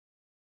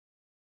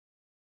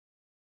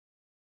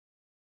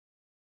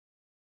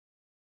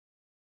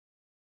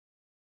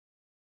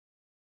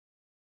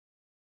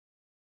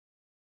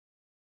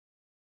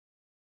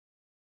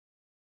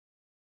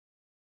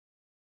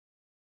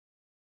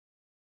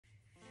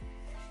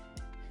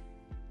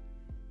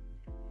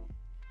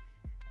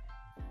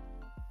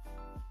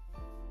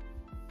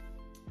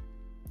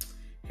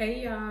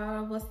Hey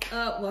y'all, what's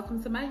up?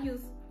 Welcome to my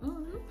use.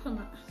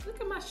 Look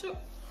at my shirt.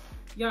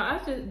 Y'all, I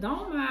just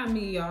don't mind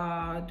me,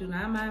 y'all. Do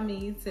not mind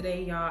me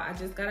today, y'all. I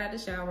just got out the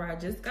shower. I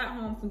just got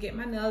home from getting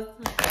my nails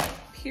done.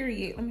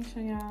 Period. Let me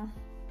show y'all.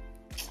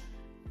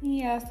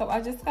 Yeah, so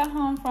I just got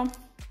home from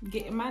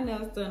getting my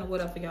nails done or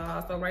whatever,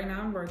 y'all. So right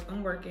now I'm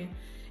working.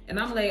 And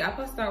I'm late. I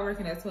supposed to start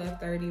working at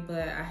 12:30,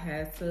 but I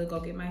had to go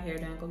get my hair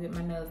done, go get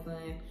my nails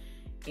done.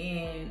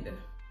 And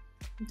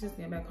just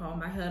getting back home.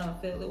 My hair don't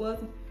feel. It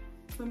wasn't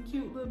some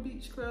cute little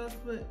beach curls,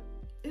 but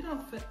it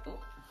don't fit. Oh.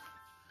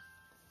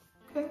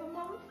 Okay, come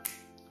on.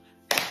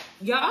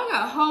 Y'all, I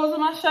got holes in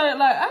my shirt.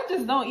 Like, I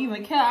just don't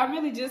even care. I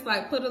really just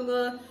like put a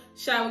little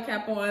shower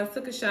cap on,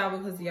 took a shower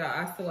because y'all,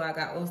 I swear I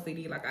got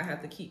OCD. Like, I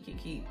have to keep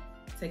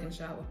taking a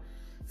shower.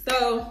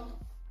 So,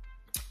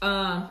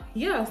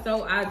 yeah,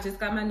 so I just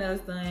got my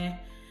nails done.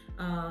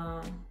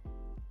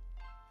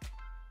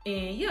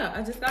 And yeah,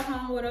 I just got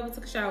home, whatever,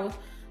 took a shower.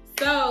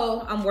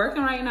 So I'm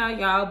working right now,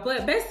 y'all.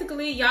 But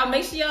basically, y'all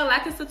make sure y'all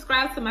like and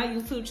subscribe to my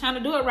YouTube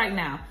channel. Do it right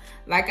now.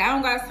 Like, I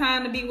don't got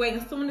time to be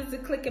waiting. As soon as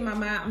it click in my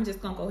mind, I'm just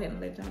gonna go ahead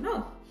and let y'all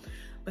know.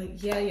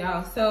 But yeah,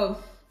 y'all.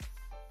 So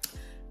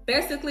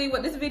basically,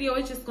 what this video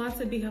is just going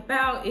to be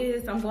about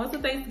is I'm going to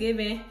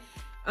Thanksgiving.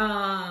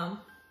 What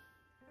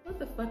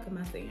the fuck am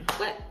I saying?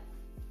 What?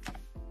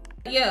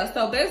 Yeah.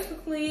 So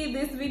basically,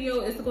 this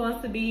video is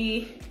going to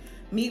be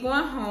me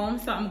going home.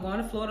 So I'm going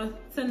to Florida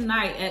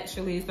tonight,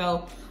 actually.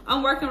 So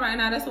I'm working right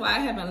now. That's why I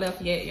haven't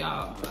left yet,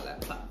 y'all, on my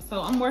laptop.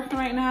 So I'm working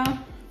right now.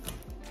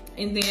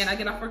 And then I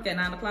get off work at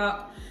 9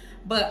 o'clock.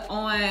 But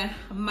on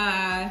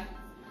my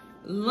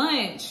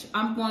lunch,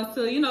 I'm going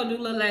to, you know, do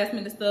a little last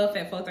minute stuff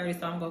at 4:30.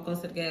 So I'm going to go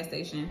to the gas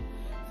station,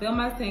 fill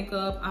my tank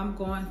up. I'm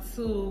going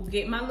to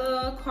get my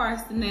little car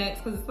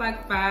snacks because it's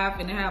like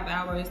 5.5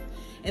 hours.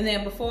 And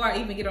then before I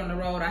even get on the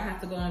road, I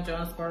have to go on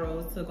Jonesboro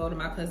Road to go to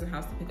my cousin's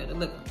house to pick up the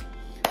liquor.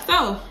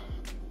 So,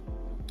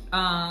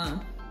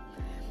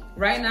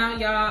 right now,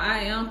 y'all, I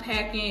am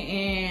packing,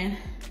 and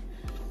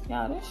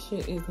y'all, this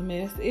shit is a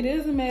mess. It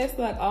is a mess.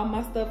 Like, all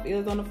my stuff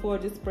is on the floor,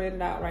 just spread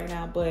it out right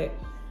now, but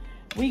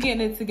we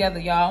getting it together,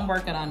 y'all. I'm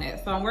working on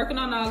that. So I'm working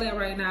on all that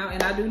right now,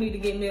 and I do need to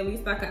get me at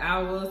least like an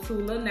hour or two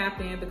little nap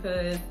in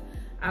because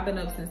I've been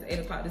up since 8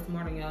 o'clock this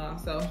morning, y'all.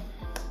 So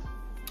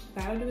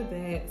gotta do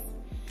that.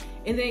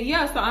 And then,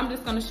 yeah, so I'm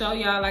just gonna show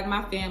y'all like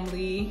my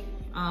family.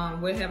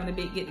 We're having a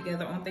big get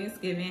together on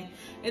Thanksgiving,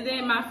 and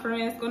then my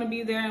friend's gonna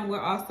be there, and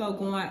we're also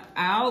going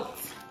out.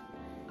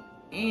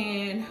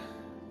 And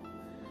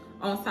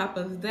on top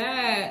of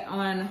that,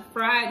 on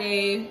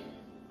Friday,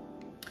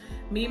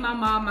 me, my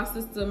mom, my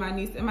sister, my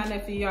niece, and my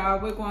nephew, y'all,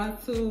 we're going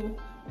to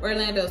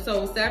Orlando.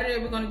 So Saturday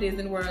we're going to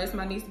Disney World. It's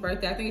my niece's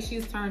birthday. I think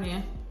she's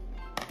turning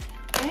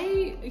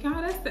 8.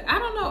 Y'all, I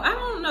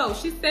don't know.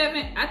 She's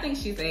 7. I think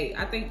she's 8.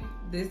 I think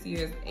this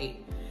year is 8.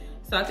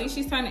 So I think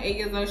she's turning 8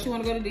 years old. She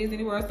want to go to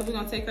Disney World, so we're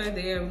gonna take her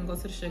there. We're gonna go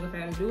to the Sugar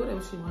Factory, do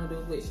whatever she want to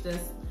do, which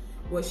that's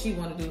what she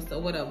want to do. So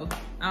whatever.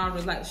 I don't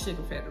really like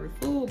Sugar Factory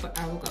food, but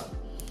I will go.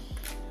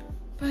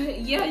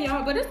 But yeah,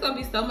 y'all, but it's gonna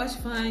be so much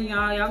fun,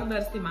 y'all. Y'all gonna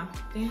better see my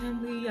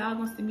family. Y'all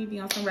gonna see me be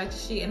on some ratchet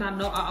shit. And I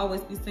know I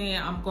always be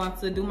saying I'm going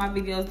to do my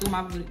videos,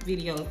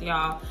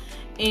 y'all.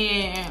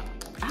 And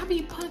I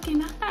be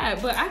punking hard,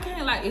 but I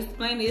can't like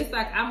explain it. It's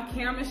like I'm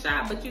camera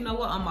shy, but you know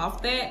what? I'm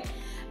off that.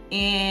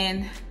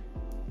 And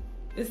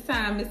it's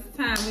time. We're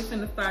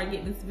finna start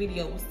getting this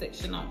video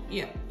section on.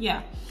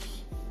 Yeah.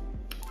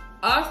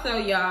 Also,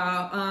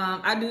 y'all,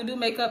 I do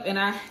makeup and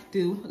I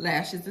do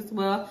lashes as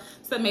well.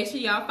 So make sure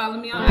y'all follow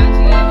me on IG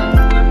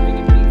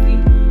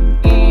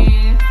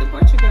and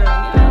support your girl,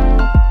 y'all.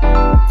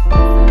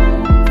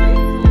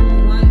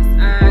 Once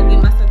I get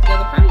myself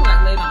together, probably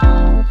like later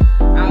on,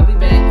 I'll be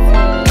back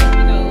to,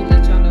 you know,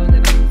 let y'all know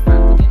that I'm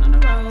finally getting on the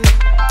road.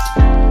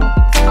 See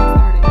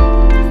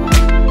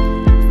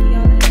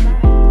y'all later.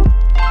 Bye.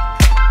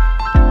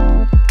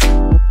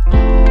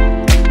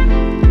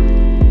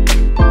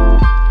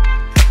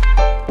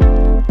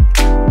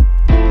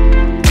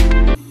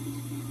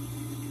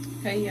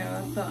 Hey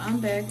y'all, so I'm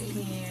back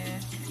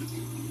again,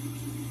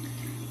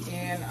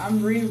 and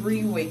I'm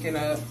waking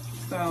up,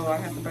 so I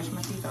have to brush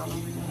my teeth all over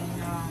again,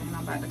 y'all, and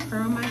I'm about to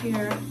curl my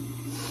hair,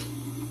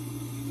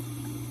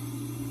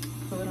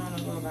 put on a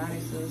little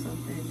bodysuit or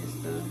something,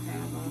 just to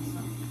have on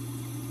something.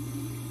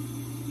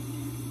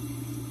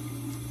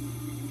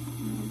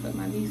 I'm gonna put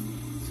my niece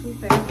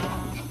toothpaste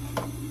on.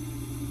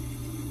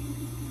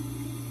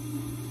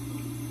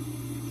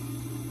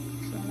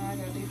 So now I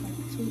got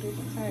two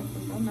different types,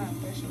 because I'm not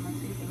brushing my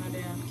teeth in my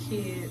damn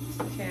kid's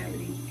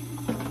cavity.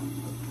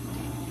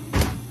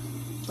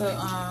 But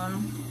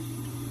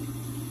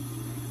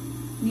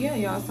yeah,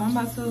 y'all, so I'm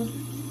about to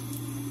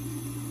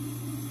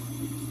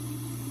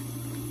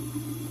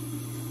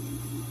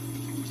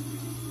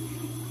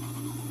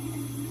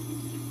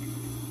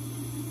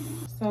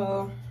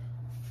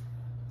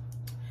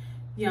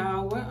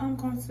y'all, what I'm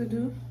going to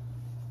do,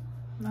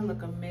 I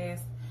look a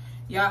mess.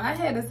 Y'all, I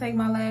had to take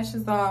my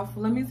lashes off.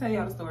 Let me tell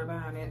y'all the story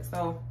behind it.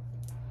 So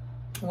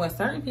when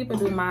certain people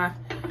do my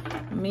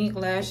mink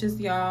lashes,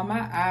 y'all,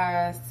 my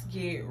eyes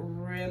get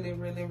really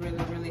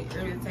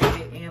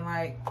irritated. And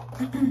like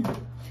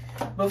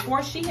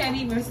before she had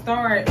even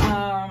started,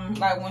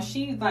 like when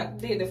she like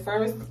did the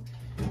first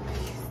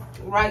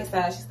right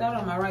side, she started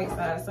on my right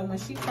side. So when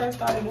she first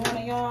started doing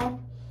it, y'all,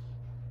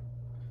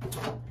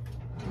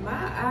 my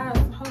eyes,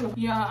 hold up,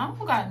 y'all, I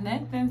don't got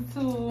nothing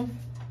to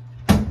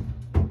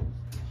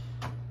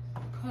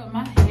put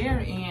my hair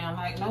in,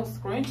 like no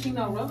scrunchie,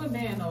 no rubber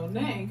band, no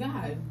nothing.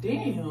 God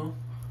damn,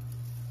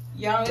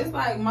 y'all, it's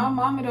like my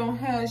mama don't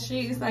have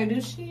shit. It's like,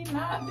 does she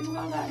not do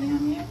her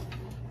goddamn hair?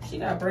 She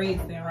got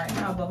braids in right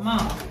now, but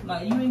mom,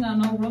 like, you ain't got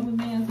no rubber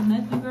bands or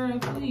nothing, girl,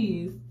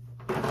 please.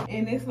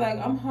 And it's like,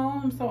 I'm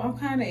home, so I'm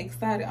kind of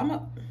excited.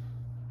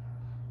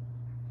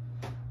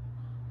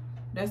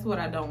 That's what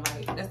I don't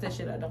like. That's the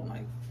shit I don't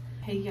like.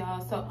 Hey, y'all,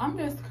 so I'm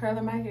just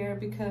curling my hair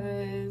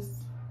because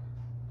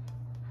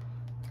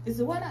it's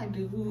what I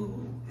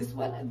do. It's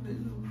what I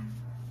do.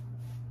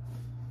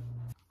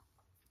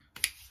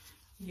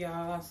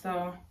 Y'all,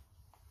 so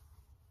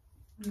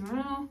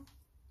now,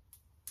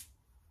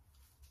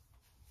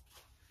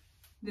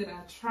 did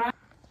I try?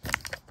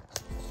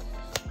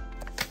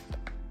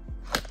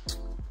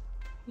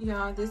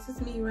 Y'all, this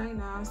is me right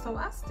now. So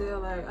I still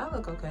like, I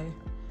look okay.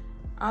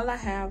 All I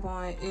have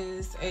on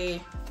is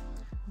a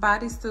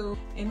bodysuit,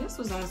 and this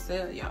was on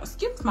sale, y'all.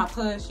 Excuse my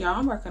push, y'all.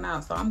 I'm working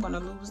out, so I'm gonna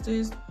lose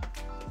this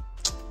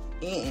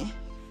and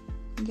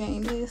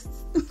gain this.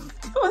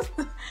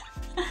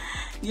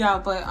 Y'all,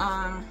 but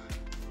I'm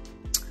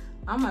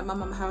at my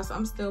mama's house.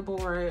 I'm still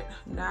bored.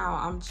 Now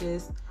I'm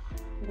just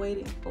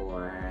waiting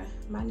for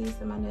my niece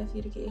and my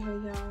nephew to get here,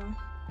 y'all.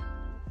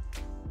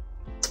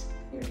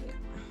 Here we go.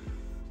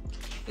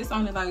 It's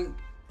only like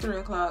 3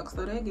 o'clock,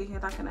 so they get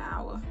here like an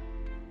hour.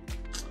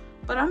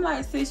 But I'm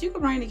like, sis, you can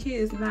bring the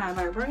kids now.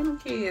 Like, bring them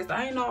kids.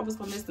 I didn't know I was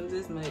gonna miss them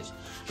this much.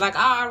 Like,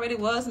 I already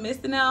was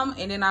missing them,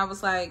 and then I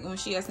was like, when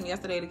she asked me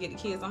yesterday to get the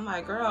kids, I'm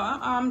like, girl,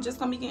 I'm just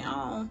gonna be getting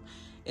home.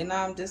 And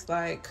I'm just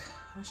like,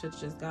 I should have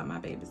just got my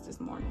babies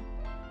this morning.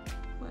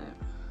 But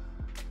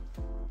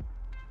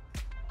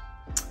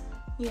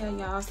yeah,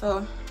 y'all,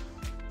 so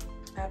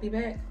I'll be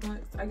back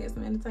once I get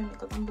some entertainment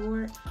because I'm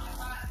bored.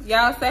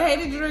 Y'all say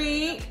hey to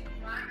Dreed.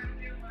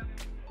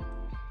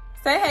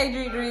 Say hey,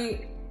 Dreed,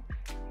 Dreed.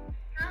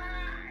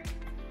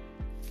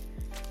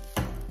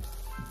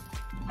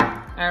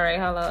 All right,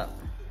 hold up.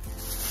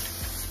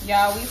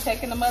 Y'all, we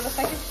taking the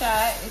motherfucking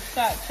shot. It's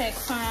shot check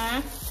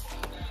time.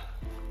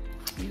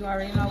 You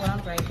already know what I'm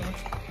drinking.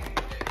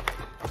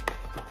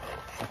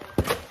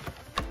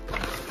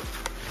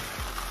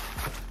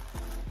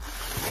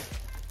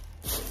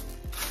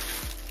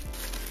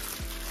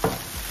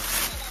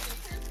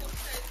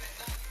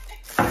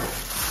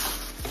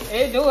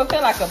 It do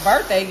feel like a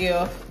birthday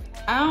gift.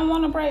 I don't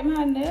want to break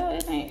my nail.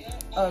 It ain't.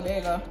 Oh, there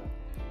you go.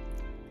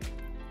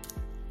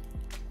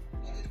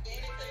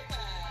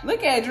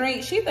 Look at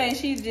Drink. She thinks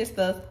she's just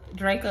a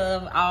drink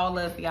of all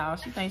of y'all.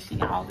 She thinks she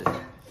all this.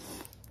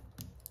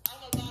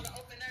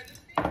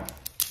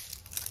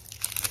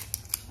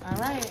 All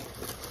right.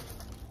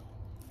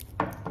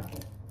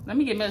 Let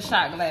me get me a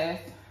shot glass.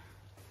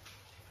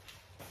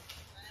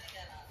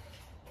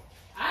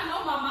 I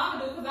know my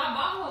mama do because I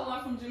bought her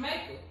one from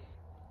Jamaica.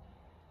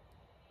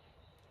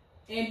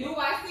 And do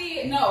I see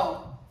it?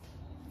 No.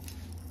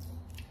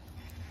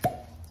 All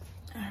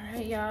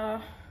right,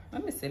 y'all.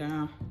 Let me sit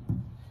down.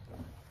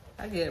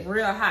 I get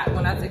real hot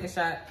when I take a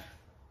shot.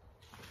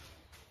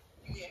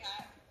 You get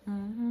hot?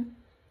 Mm-hmm.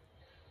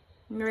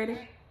 You ready? I'm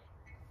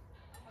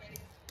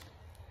ready.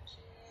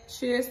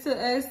 Cheers to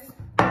us.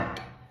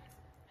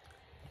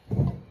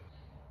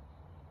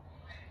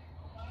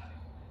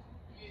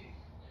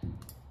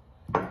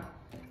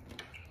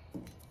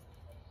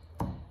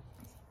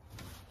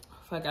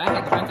 Fuck it, I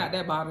had to drink out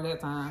that bottle that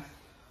time.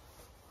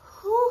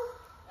 Whew.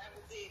 That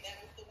was it. That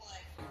was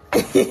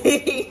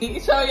the one.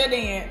 Show your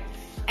dance.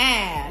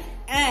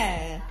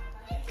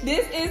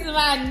 This is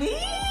my niece.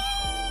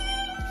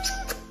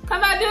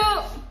 Come on,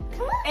 dude.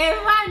 And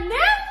my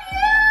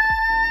nephew.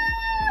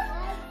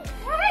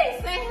 Hey,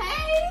 say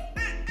hey.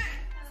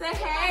 Say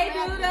hey,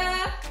 Duda.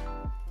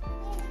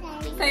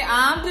 Say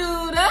I'm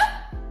Duda.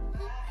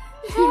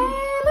 Hey,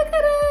 look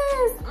at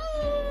us.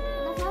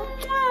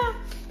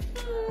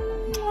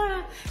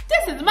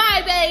 This is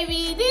my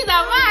baby. These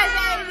are my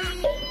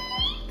babies.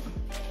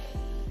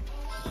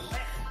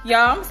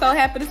 Y'all, I'm so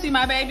happy to see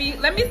my baby.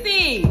 Let me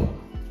see.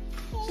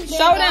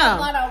 Show them.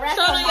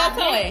 Show them your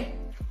toy.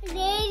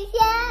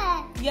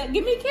 Yeah,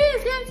 give me a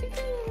kiss.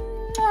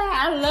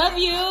 I love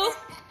you.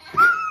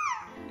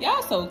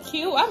 Y'all so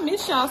cute. I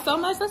miss y'all so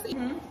much. Let's see.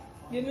 Give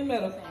me the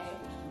middle.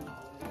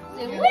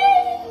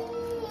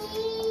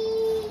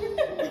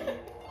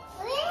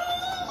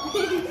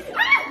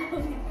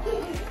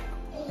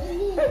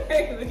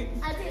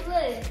 Auntie,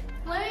 look.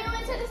 When we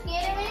went to the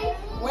skating rink,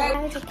 I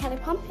was just kind of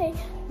pumping.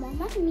 My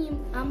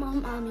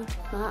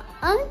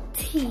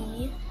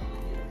auntie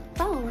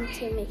phone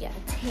to make a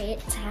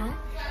TikTok.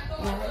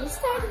 And I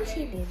started,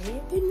 she didn't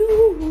even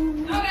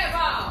know.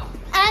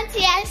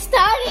 Auntie, I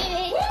started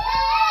it.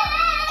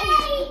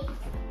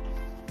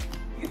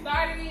 You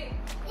started it?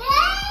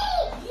 Yay!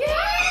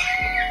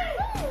 Yay!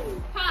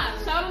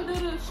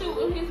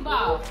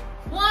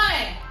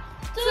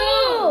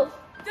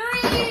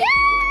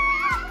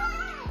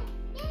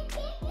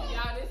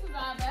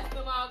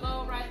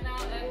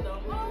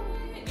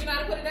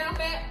 it down,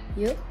 Fat?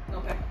 Yep.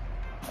 Okay.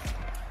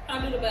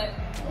 I'll do the back.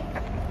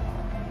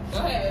 Go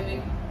ahead,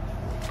 baby.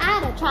 I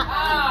had a try.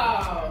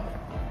 Oh.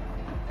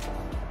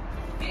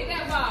 Get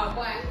that ball,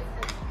 boy.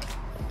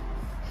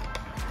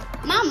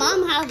 My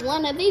mom has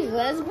one of these.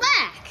 Let's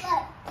back.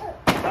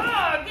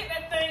 Oh, get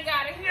that thing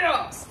out of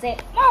here.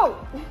 Step forward.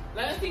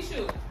 Let us see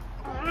shoot.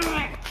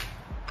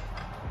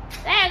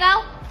 There you go.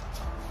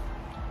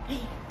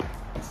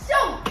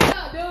 Shoot.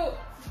 Up, dude.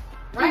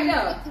 Right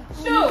there.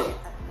 Shoot.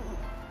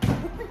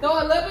 Throw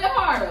a little bit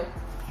harder.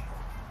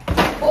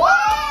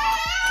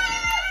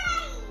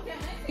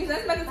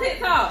 Let's make a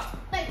TikTok.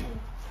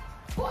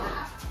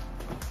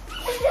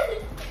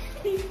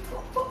 You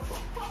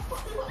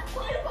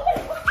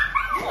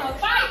wanna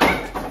fight?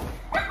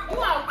 You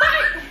wanna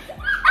fight?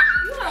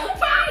 You wanna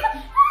fight?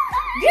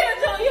 Get it,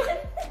 Junior.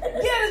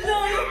 Get it,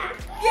 Junior.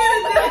 Get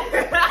it,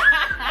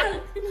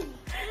 Junior.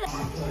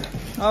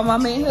 Oh, my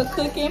man here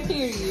cooking,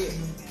 period.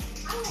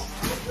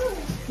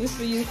 This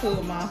for you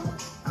too, Mom.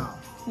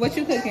 What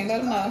you cooking?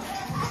 Let them know.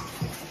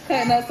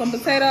 Cutting up some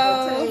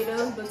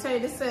potatoes.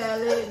 Potato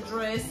salad,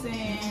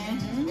 dressing.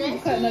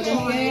 Cutting up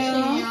some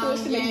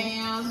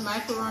Yams,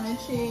 macaroni and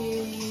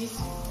cheese.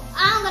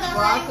 I'm gonna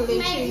Broccoli,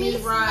 make me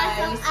cheese, some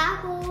rice.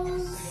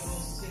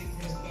 apples.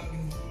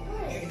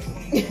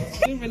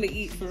 We really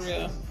eat for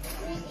real.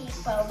 We eat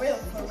for real,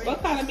 for real.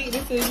 What kind of meat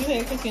this is you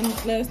had cooking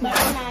last night?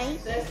 Night.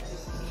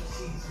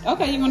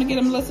 Okay, you want to get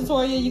them a little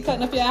tutorial? You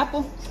cutting up your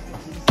apple?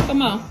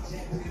 Come on.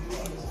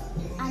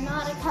 I know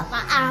how to cut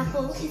my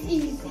apple. It's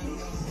easy.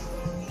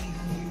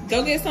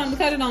 Go get something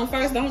to cut it on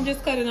first. Don't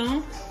just cut it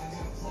on.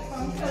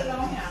 Put it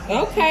on here.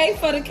 Okay,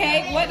 for the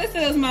cake. What this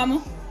is,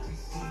 Mama?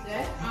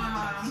 That's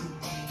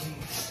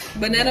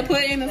Banana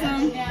pudding or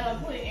something? banana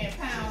pudding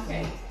pound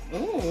cake.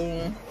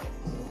 Ooh.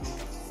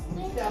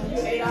 You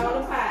ate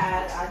all the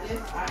pies. I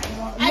ain't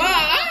want Ma,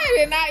 I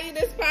did not eat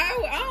this pie.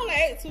 I only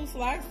ate 2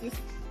 slices.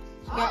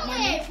 Got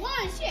my ate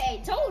one. She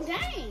ate 2.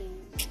 Dang.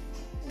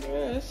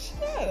 Girl,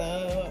 shut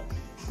up.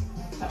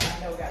 I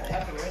know got the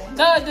apple ready.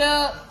 Go,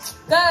 Dub.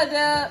 Go,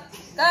 Dub.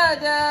 Go,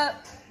 Dub.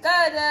 Go,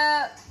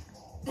 Dub.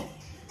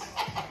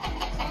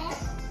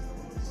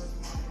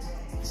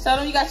 Show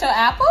them you got your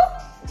apple?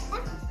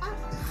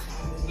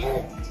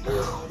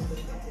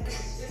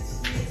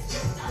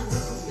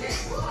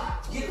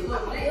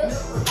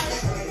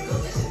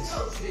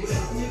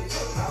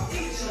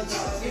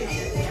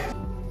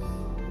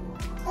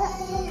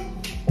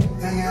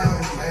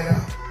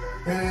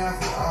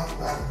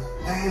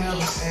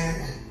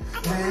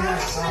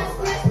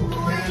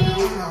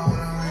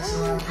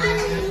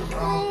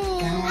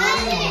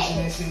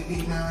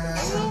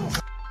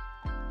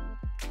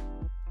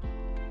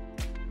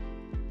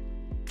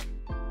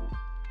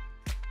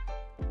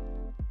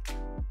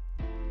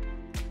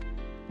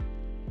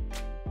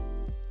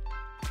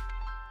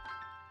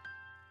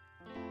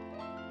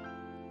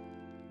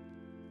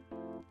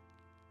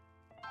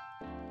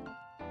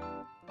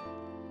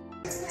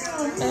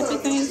 Happy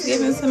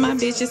Thanksgiving to my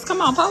bitches.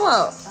 Come on, pull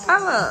up.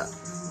 Pull up.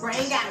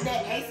 Bring out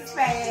that ace of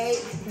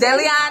spades.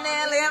 Deliana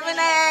and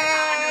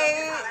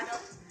lemonade.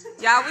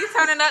 Y'all, we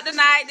turning up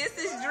tonight. This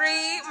is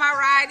Dree, my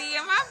righty,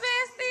 and my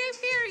bestie,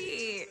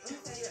 period.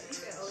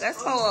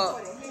 Let's pull up.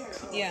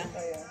 Yeah.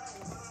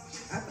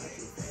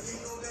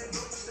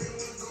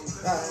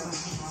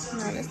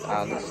 Alright, let's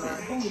call this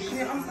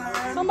shit.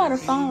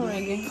 Somebody's phone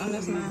ringing. Oh,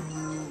 that's not.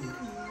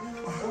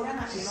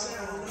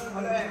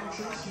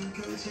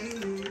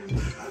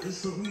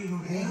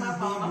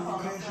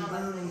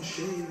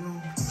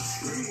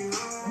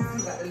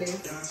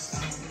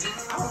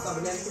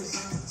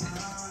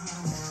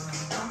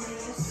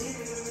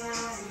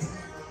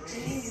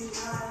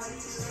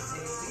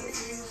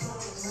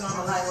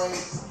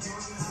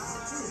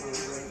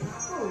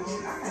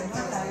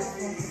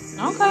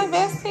 Okay,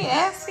 bestie,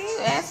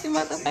 assy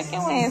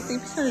motherfucking Wancy,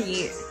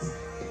 period.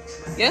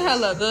 Your hair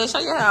look good. Show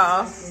your hair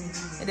off.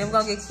 And then we're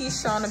gonna get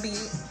Keisha on the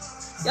beat.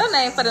 Your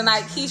name for the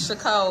night, Keisha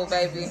Cole,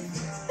 baby.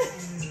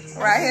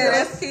 Right here,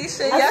 that's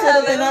Keisha. Your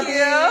hair look cute.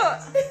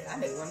 I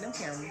need one of them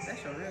cameras.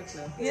 That's your real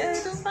clip. Yeah,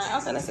 you do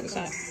fine. Okay, let's take a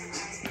shot.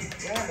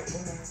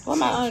 What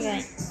my own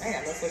drink? I ain't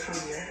got no social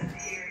media.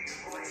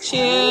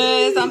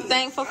 Cheers. I'm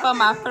thankful for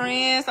my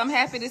friends. I'm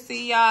happy to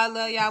see y'all.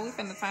 Love y'all. We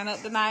finna turn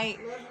up tonight.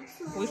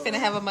 We finna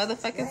have a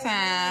motherfucking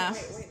time.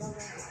 Okay,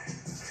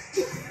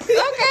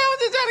 I'm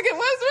just trying to get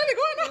what's really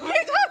going on. What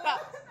you talking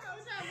about?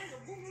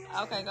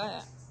 Okay, go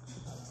ahead.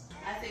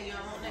 I think you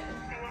don't want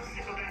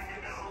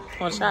that.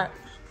 Want a shot?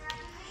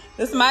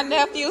 This is my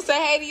nephew. Say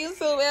hey to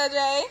YouTube,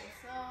 LJ.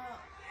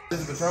 This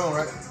is Patron,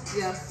 right?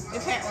 Yeah,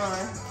 it's Pat Ron.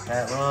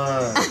 Pat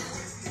Ron.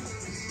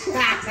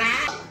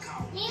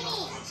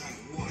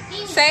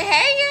 Say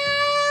hey,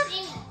 y'all.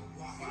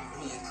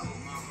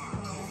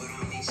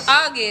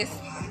 August.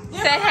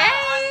 Say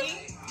hey.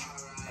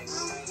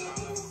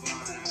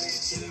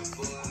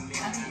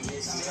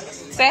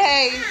 Say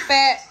hey,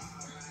 Fat.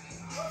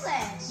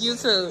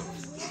 YouTube.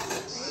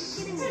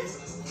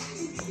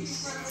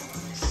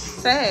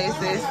 Say hey,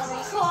 sis.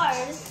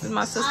 This is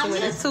my sister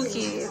with her 2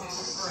 kids.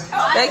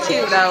 They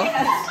cute though.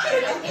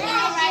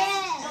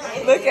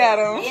 Look at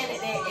them.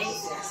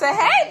 Say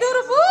hey,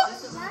 Doodle Boo.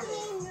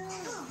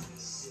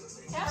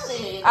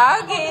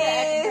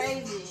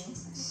 August.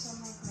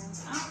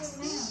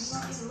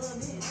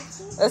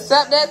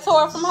 Accept that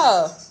toy from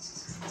her.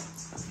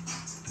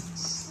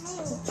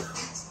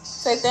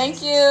 Say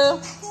thank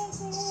you.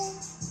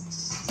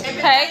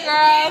 Hey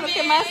girl, look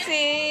at my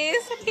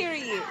sis.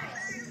 Period.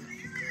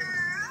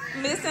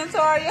 Miss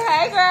Santoria,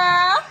 hey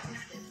girl.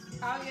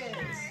 Oh yeah.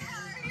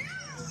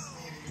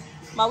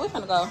 Ma, we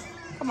finna go.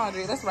 Come on,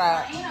 Drew, let's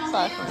ride.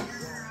 Sorry, friend.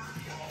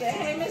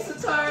 Hey, Miss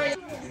Santoria.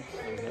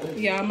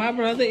 Y'all, my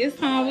brother is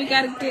home. We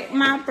gotta get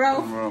my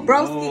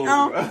broski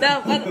on the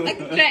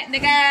motherfucking track,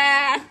 nigga.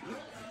 Dad,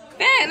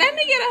 let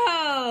me get a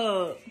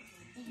hug.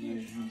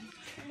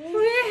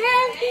 We're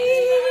happy.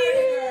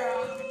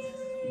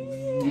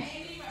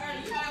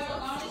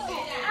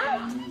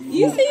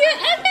 You see your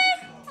Emma?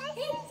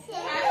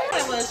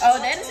 Oh,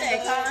 that is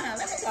that. Call him.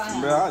 Let me call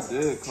him. Man, I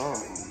did call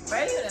him.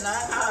 Ready or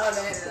not, call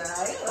that.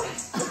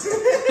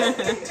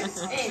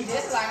 It's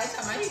just like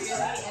somebody he's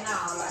eating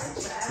all like,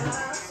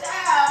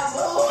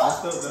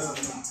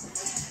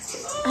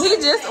 He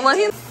just, well,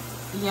 he,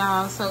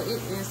 y'all, so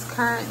it is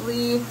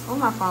currently, oh,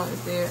 my phone is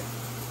dead.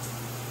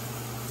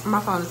 My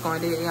phone is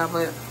going dead, y'all,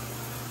 but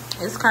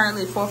it's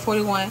currently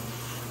 4:41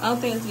 on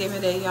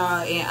Thanksgiving Day,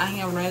 y'all, and I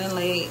am running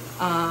late.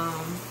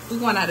 We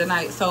going out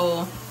tonight,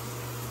 so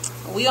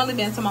we only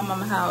been to my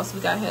mama's house.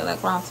 We got here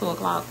like around 2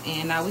 o'clock,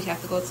 and now we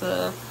have to go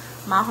to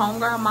my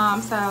homegirl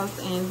mom's house,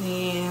 and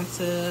then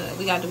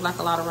we gotta do like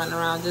a lot of running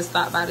around, just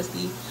stop by to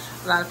see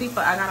a lot of people.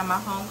 I got on my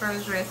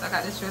homegirl's dress. I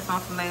got this dress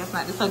on from last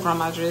night. This is her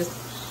grandma's dress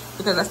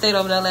because I stayed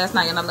over there last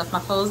night and I left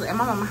my clothes at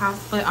my mama's house.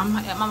 But I'm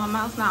at my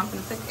mama's house now. I'm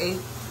gonna take a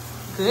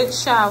good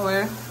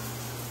shower,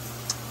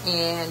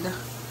 and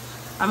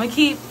I'm gonna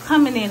keep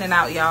coming in and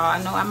out, y'all. I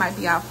know I might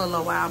be out for a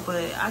little while,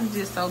 but I'm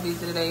just so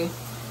busy today.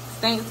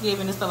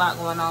 Thanksgiving, there's a lot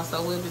going on,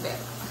 so we'll be back.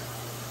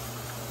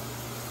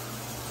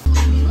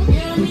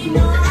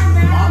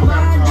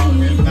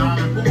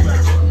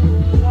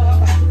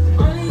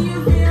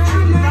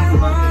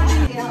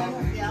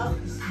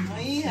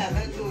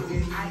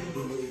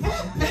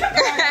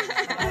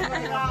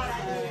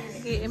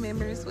 Getting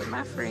memories with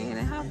my friend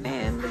and her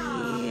family.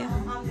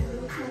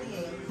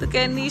 Look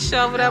at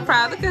Nisha over there,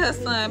 proud. Look at her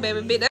son,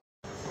 baby. Big.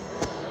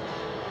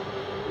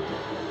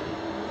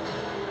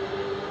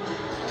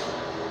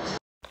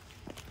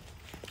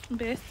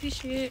 Bestie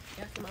shit.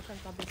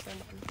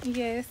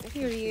 Yes,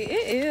 period.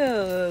 It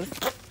is.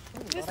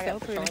 It's so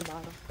pretty.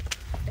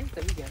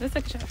 Let's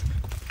take a shot.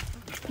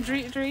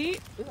 Dreet.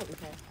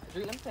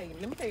 Let me tell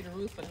you the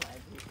rules for the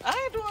night. I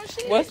ain't doing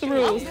shit. What's the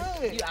rules? You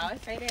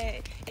always say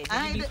that. And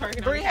I you be ain't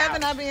twerking Bree, on the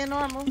haven't I couch. been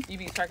normal? You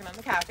be twerking on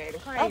the couch, acting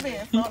crazy. I've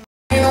been so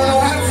You don't know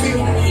how to feel.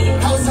 I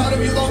was told if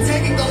you gon'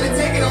 take it, don't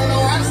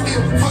know how to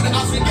steal. For the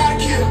ops, we gotta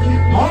kill.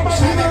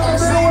 Shine that on the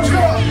same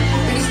drill.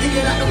 Then he stick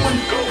it out the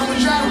window. I'ma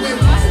try to whip.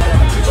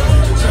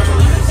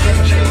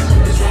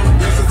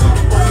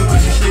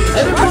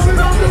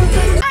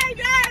 My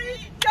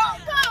daddy, don't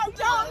call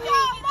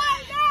my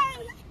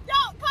name.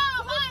 Don't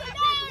call my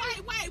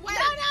name. Wait.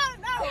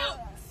 No.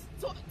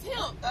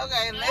 Tim.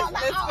 Okay, let's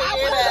figure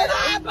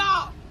it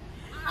out.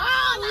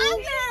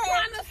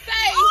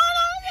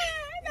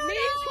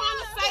 Trying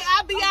to say I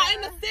be out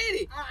in the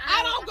city. I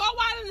don't go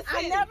out in the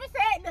city. I never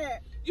said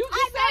that. You I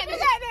just never said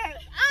said that.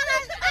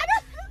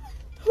 that.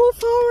 Who's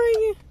phone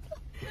ringing?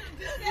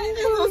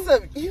 What's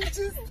up? You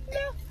just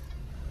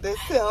that's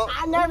him.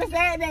 I never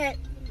said that.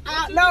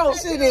 No,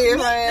 She did,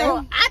 man.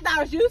 no, I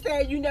thought you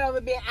said you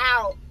never been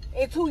out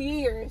in 2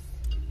 years.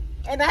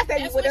 And I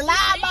said you with the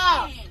lie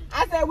ball.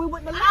 I said we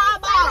with the lie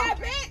ball.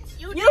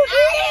 You did. You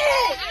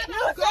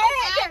said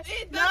that.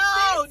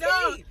 No.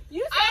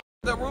 You said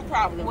The root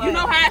problem. You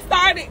know how it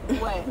started?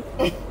 what?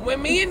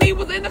 When me and Nee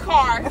was in the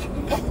car,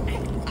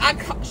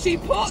 she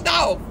pulled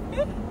off.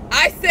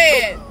 I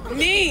said,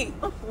 Nee,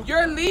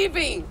 you're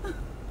leaving.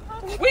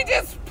 We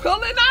just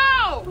pulling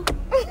off.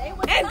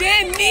 And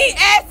then Nee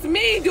asked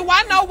me, do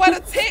I know what a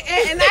tent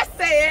is? And I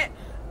said,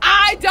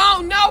 I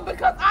don't know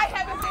because I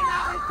haven't been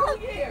out in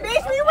 2 years.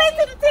 Bitch, we went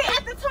to the tent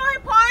at the toy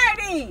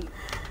party.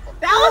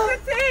 That was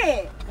the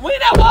tent. When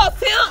that was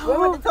Tim? We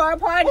went to the toy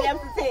party. That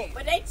was the tent.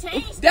 But they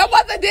changed That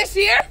wasn't this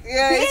year?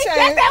 Yeah, they Bitch,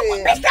 changed that it.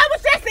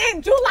 was just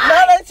in July. No,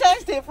 they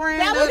changed it, friend.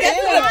 That was They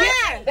just did.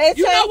 July. They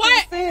You know changed what?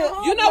 it still.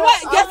 You know what?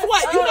 Guess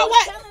what? You know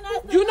what?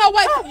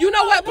 You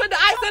know what? Put the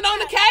icing on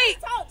the cake.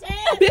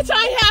 Bitch,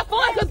 I ain't have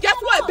fun because guess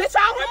what? Bitch, I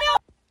don't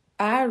remember.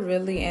 I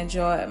really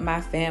enjoy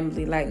my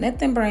family. Like,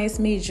 nothing brings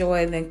me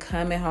joy than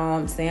coming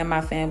home, seeing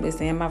my family,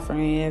 seeing my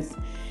friends.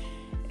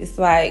 It's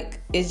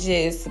like, it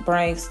just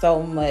brings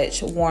so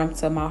much warmth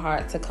to my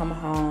heart to come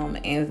home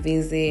and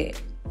visit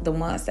the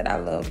ones that I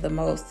love the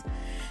most.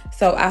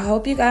 So I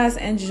hope you guys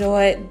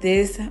enjoyed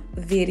this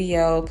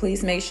video.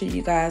 Please make sure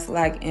you guys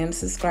like and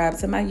subscribe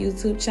to my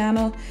YouTube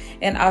channel.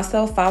 And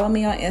also follow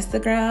me on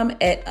Instagram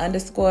at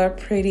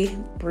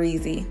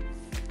 _prettybreezy.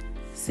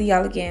 See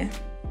y'all again.